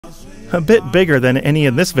A bit bigger than any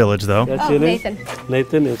in this village, though. That's your name? Nathan.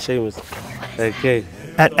 Nathan and Seamus. Okay.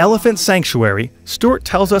 At Elephant Sanctuary, Stuart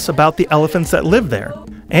tells us about the elephants that live there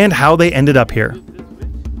and how they ended up here.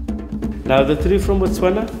 Now the three from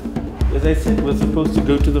Botswana, as I said, were supposed to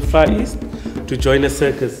go to the Far East to join a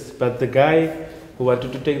circus, but the guy who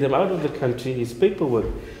wanted to take them out of the country, his paperwork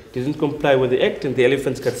didn't comply with the act, and the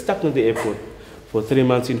elephants got stuck in the airport for 3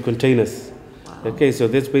 months in containers. Okay, so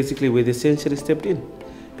that's basically where the sanctuary stepped in.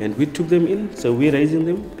 And we took them in, so we're raising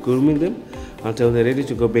them, grooming them, until they're ready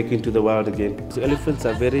to go back into the wild again. So elephants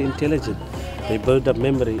are very intelligent. They build up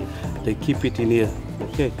memory. They keep it in here.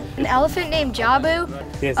 Okay. An elephant named Jabu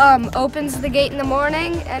Yes. opens the gate in the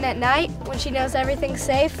morning, and at night, when she knows everything's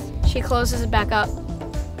safe, she closes it back up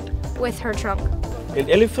with her trunk. And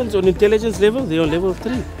elephants on intelligence level, they're on level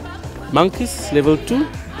 3. Monkeys, level 2.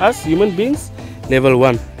 Us, human beings, level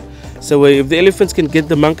 1. So if the elephants can get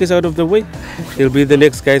the monkeys out of the way, they'll be the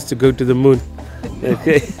next guys to go to the moon.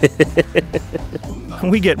 Okay.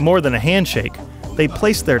 We get more than a handshake. They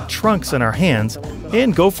place their trunks in our hands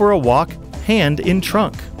and go for a walk, hand in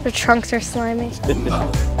trunk. The trunks are slimy.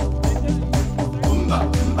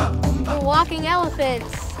 We're walking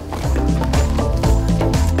elephants.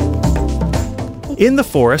 In the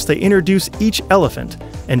forest, they introduce each elephant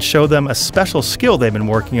and show them a special skill they've been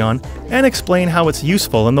working on and explain how it's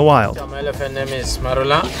useful in the wild. My elephant name is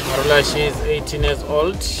Marula. Marula, she is 18 years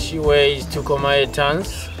old. She weighs 2.8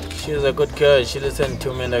 tons. She's a good girl. She listens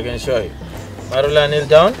to me and I can show you. Marula, kneel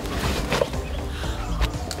down.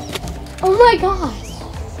 Oh my gosh.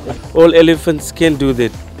 All elephants can do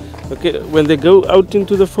that. Okay, when they go out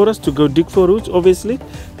into the forest to go dig for roots, obviously,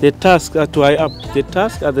 their tasks are to eye up. Their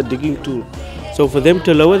tasks are the digging tool. So for them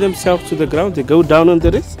to lower themselves to the ground, they go down on the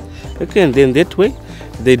wrist. Okay, and then that way,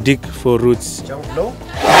 they dig for roots. Jump low.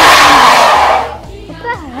 What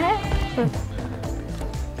the heck?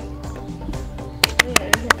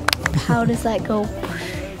 How does that go?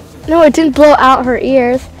 No, it didn't blow out her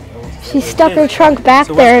ears. She stuck her trunk back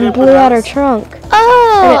there and blew out her trunk.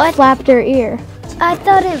 Oh! And it flapped her ear. I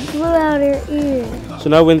thought it blew out her ear. So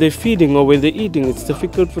now when they're feeding or when they're eating, it's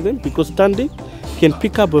difficult for them because Tandy can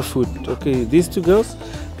pick up her food. Okay, these two girls,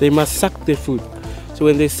 they must suck their food. So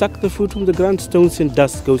when they suck the food from the ground, stones and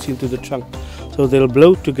dust goes into the trunk. So they'll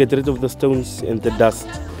blow to get rid of the stones and the dust.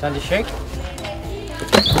 Can you shake?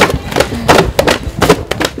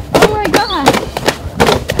 Oh my gosh!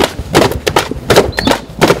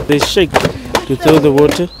 They shake to throw the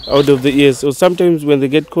water out of the ears. Or sometimes when they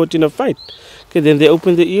get caught in a fight, okay, then they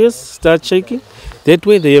open the ears, start shaking. That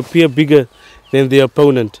way they appear bigger than the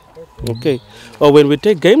opponent. Okay. Or when we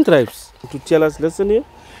take game drives to tell us, listen here,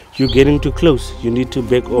 you're getting too close. You need to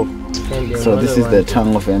back off. So this is the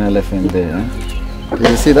tongue of an elephant there. Huh? Did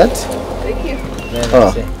you see that? Thank you.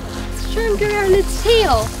 Oh. It's trying to get around its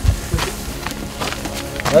tail.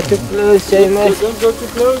 Not too close, Seamus. Don't go too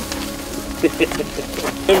close.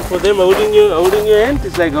 And for them, holding your hand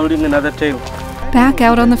is like holding another tail. Back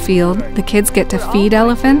out on the field, the kids get to feed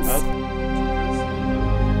elephants,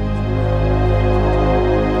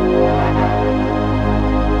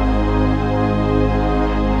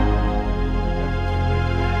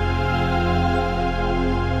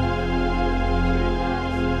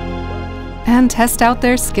 and test out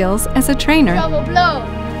their skills as a trainer. Double blow.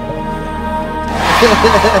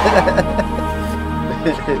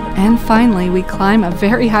 And finally, we climb a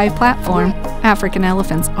very high platform. African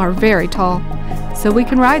elephants are very tall, so we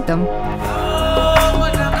can ride them.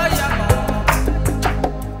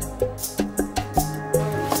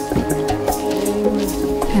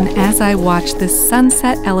 And as I watch this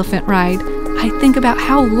sunset elephant ride, I think about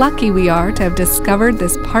how lucky we are to have discovered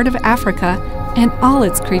this part of Africa and all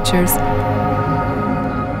its creatures.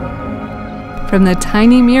 From the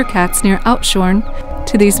tiny meerkats near Oudtshoorn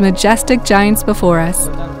to these majestic giants before us.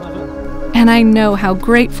 And I know how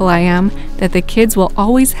grateful I am that the kids will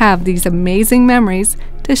always have these amazing memories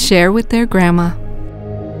to share with their grandma.